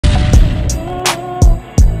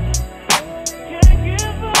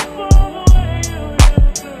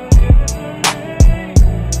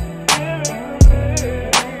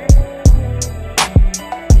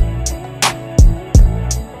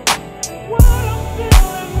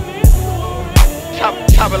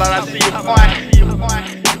Babylon, I see you, boy.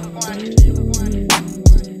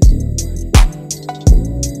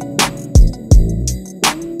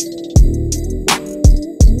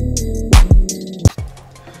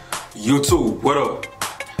 YouTube, what up?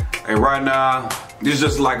 Hey, right now, this is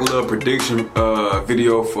just like a little prediction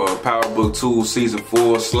video for Power Book 2 Season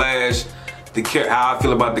 4 / how I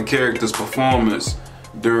feel about the character's performance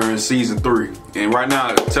during Season 3. And right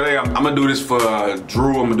now, today, I'm gonna do this for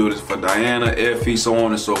Drew, I'm gonna do this for Diana, Effie, so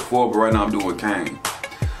on and so forth, but right now I'm doing Kane.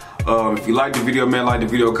 If you like the video, man, like the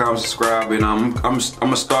video, comment, subscribe, and I'm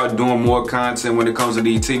gonna start doing more content when it comes to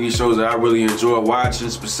these TV shows that I really enjoy watching,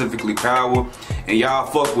 specifically Power. And y'all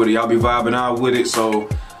fuck with it, y'all be vibing out with it, so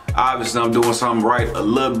obviously I'm doing something right a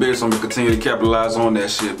little bit, so I'm gonna continue to capitalize on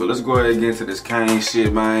that shit. But let's go ahead and get into this Kane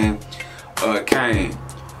shit, man. Kane.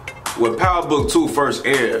 When Power Book 2 first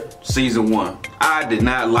aired, Season 1, I did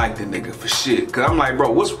not like the nigga for shit. Cause I'm like,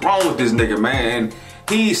 bro, what's wrong with this nigga, man?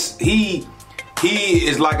 He is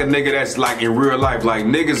like a nigga that's like in real life, like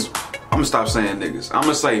niggas, I'm gonna stop saying niggas. I'm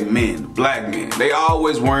gonna say men, black men. They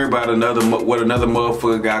always worry about what another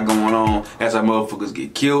motherfucker got going on. That's how motherfuckers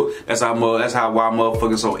get killed. That's why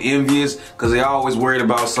motherfuckers so envious, cause they always worried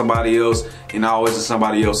about somebody else and always in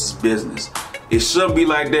somebody else's business. It shouldn't be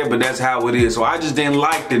like that, but that's how it is. So I just didn't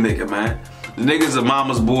like the nigga, man. The nigga's a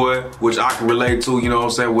mama's boy, which I can relate to, you know what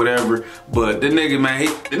I'm saying, whatever. But the nigga, man,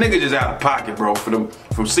 the nigga just out of pocket, bro. From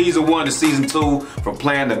Season 1 to Season 2, from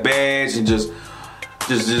playing the badge and just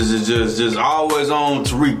always on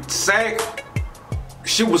Tariq sack,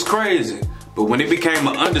 shit was crazy. But when it became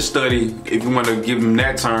an understudy, if you want to give him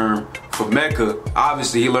that term, for Mecca,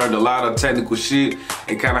 obviously he learned a lot of technical shit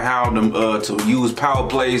and kind of how to use power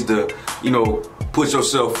plays to, you know, push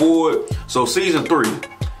yourself forward. So Season 3,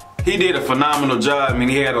 he did a phenomenal job. I mean,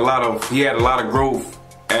 he had a lot of growth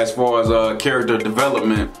as far as character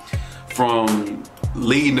development, from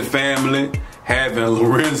leading the family, having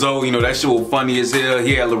Lorenzo, you know, that shit was funny as hell.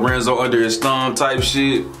 He had Lorenzo under his thumb type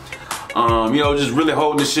shit. You know, just really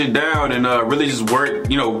holding the shit down and really just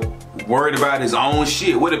worried about his own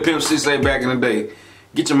shit. What did Pimp C say back in the day?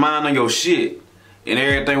 Get your mind on your shit and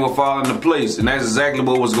everything will fall into place. And that's exactly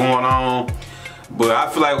what was going on. But I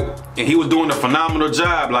feel like, and he was doing a phenomenal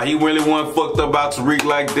job. Like, he really wasn't fucked up about Tariq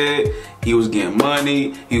like that. He was getting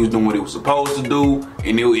money. He was doing what he was supposed to do.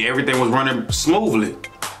 And everything was running smoothly.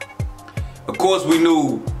 Of course, we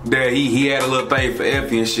knew that he had a little thing for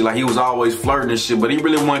Effie and shit. Like, he was always flirting and shit, but he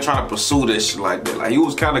really wasn't trying to pursue that shit like that. Like, he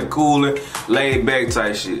was kind of cool and laid back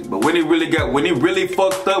type shit. But when he really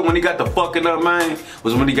fucked up, when he got the fucking up, man,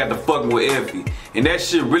 was when he got the fucking with Effie. And that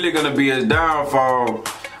shit really gonna be his downfall.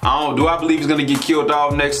 Do I believe he's gonna get killed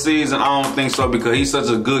off next season? I don't think so, because he's such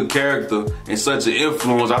a good character and such an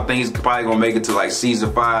influence. I think he's probably gonna make it to like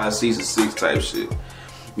Season 5, Season 6 type shit.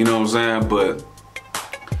 You know what I'm saying? But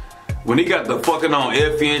when he got the fucking on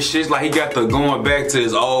Effie and shit, like he got the going back to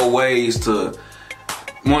his old ways. To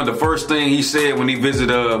one of the first things he said when he visited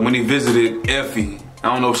Effie.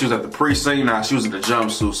 I don't know if she was at the precinct. Nah, she was in the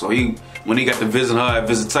jumpsuit. So when he got to visit her at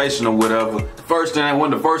visitation or whatever, one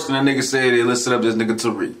of the first thing that nigga said is, let's set up this nigga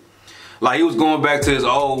Tariq. Like, he was going back to his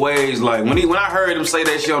old ways. Like, when I heard him say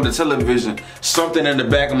that shit on the television, something in the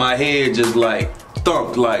back of my head just like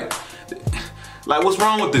thumped. Like what's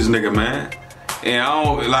wrong with this nigga, man? And I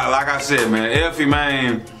don't, like I said, man, Effie,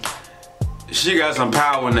 man, she got some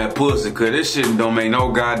power in that pussy, cause this shit don't make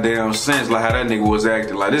no goddamn sense, like how that nigga was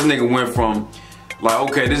acting. Like, this nigga went from, like,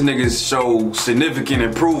 okay, this nigga showed significant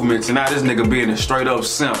improvements, and now this nigga being a straight up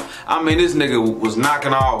simp. I mean, this nigga was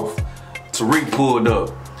knocking off. Tariq pulled up.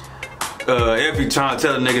 Effie trying to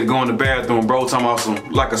tell the nigga to go in the bathroom, bro, talking about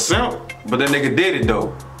some, like a simp, but that nigga did it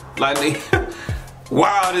though. Like,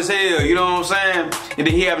 wild as hell, you know what I'm saying? And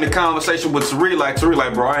then he having a conversation with Tariq,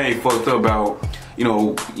 like, bro, I ain't fucked up about, you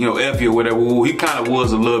know, Effie or whatever. Well, he kind of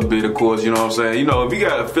was a little bit, of course, you know what I'm saying? You know, if you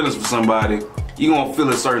got feelings for somebody, you gonna feel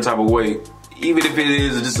a certain type of way, even if it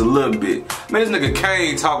is just a little bit. Man, this nigga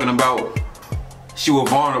Kane talking about she was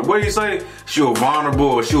vulnerable. What did he say? She was vulnerable,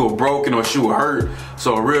 or she was broken, or she was hurt.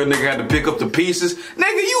 So a real nigga had to pick up the pieces.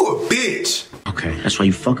 Nigga, you a bitch. Okay, that's why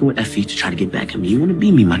you fucking with Effie, to try to get back at me. You wanna be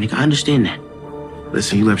me, my nigga, I understand that.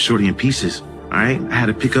 Listen, you left Shorty in pieces, all right? I had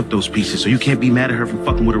to pick up those pieces, so you can't be mad at her for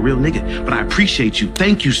fucking with a real nigga. But I appreciate you.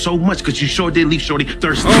 Thank you so much, because you sure did leave Shorty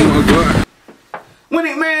thirsty. Oh, my God.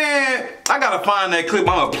 Man, I gotta find that clip.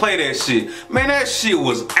 I'm gonna play that shit. Man, that shit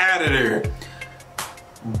was out of there.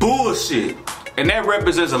 Bullshit. And that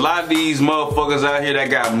represents a lot of these motherfuckers out here that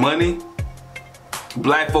got money.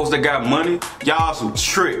 Black folks that got money. Y'all some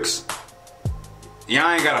tricks. y'all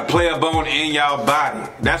ain't got a player bone in y'all body.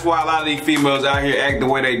 That's why a lot of these females out here act the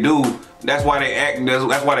way they do. That's why they act,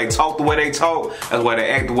 that's why they talk the way they talk. That's why they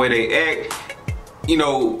act the way they act. You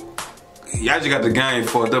know, y'all just got the game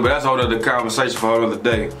fucked up, but that's a whole other conversation for another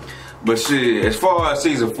day. But shit, as far as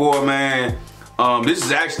season 4, man, this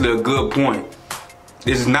is actually a good point.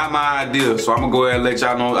 This is not my idea, so I'm gonna go ahead and let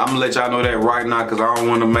y'all know. I'm gonna let y'all know that right now, cause I don't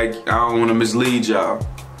want to mislead y'all.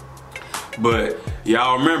 But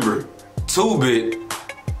y'all remember, 2-Bit,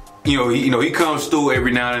 he comes through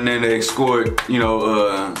every now and then to escort,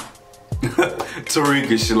 Tariq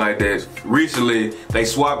and shit like that. Recently, they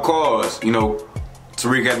swapped cars.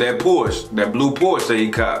 Tariq had that Porsche, that blue Porsche that he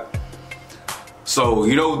copped. So,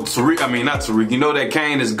 Tariq, that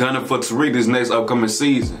Kane is gunning for Tariq this next upcoming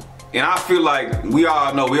season. And I feel like we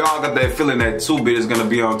all got that feeling that 2-Bit is gonna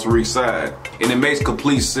be on Tariq's side. And it makes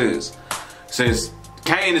complete sense. Since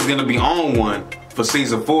Kane is gonna be on one for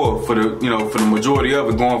season 4 for the majority of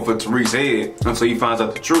it, going for Tariq's head until he finds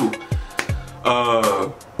out the truth.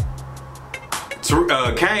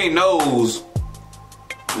 Kane knows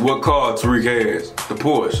what car Tariq has, the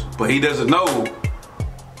Porsche, but he doesn't know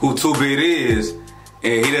who 2-Bit is,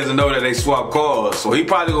 and he doesn't know that they swap cars. So he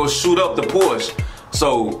probably gonna shoot up the Porsche.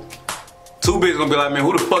 So 2-Bit's gonna be like, man,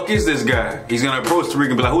 who the fuck is this guy? He's gonna approach Tariq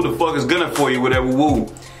and be like, who the fuck is gunning for you, whatever, woo.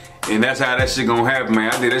 And that's how that shit gonna happen,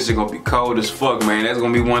 man. I think that shit gonna be cold as fuck, man. That's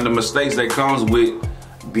gonna be one of the mistakes that comes with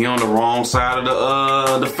being on the wrong side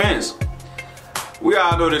of the fence. We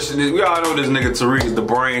all know this shit. We all know this nigga Tariq is the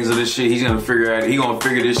brains of this shit. He's gonna figure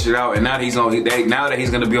this shit out. And now that he's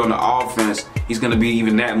gonna be on the offense, he's gonna be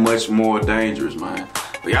even that much more dangerous, man.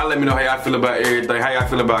 But y'all let me know how y'all feel about everything. How y'all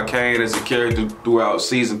feel about Kane as a character throughout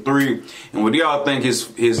season 3, and what do y'all think his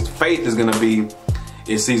fate is gonna be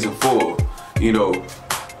in season 4?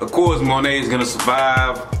 Of course, Monet is gonna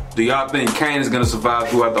survive. Do y'all think Kane is gonna survive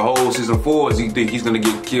throughout the whole season 4? Or do you think he's gonna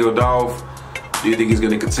get killed off? Do you think he's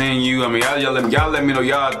gonna continue? I mean, y'all let me know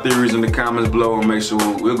y'all theories in the comments below, and make sure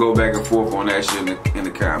we'll go back and forth on that shit in the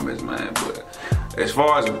comments, man. But as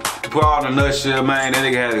far as to put all in a nutshell, man, that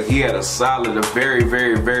nigga had a very,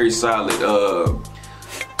 very, very solid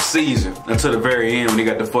season until the very end when he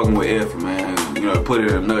got to fucking with F, man. Put it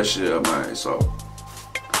in a nutshell, man. So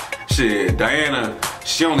shit, Diana,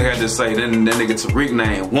 she only had to say that nigga Tariq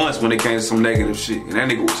name once when it came to some negative shit, and that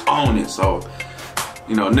nigga was on it. So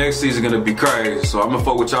next season gonna be crazy. So I'm gonna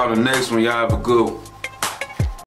fuck with y'all the next one. Y'all have a good one.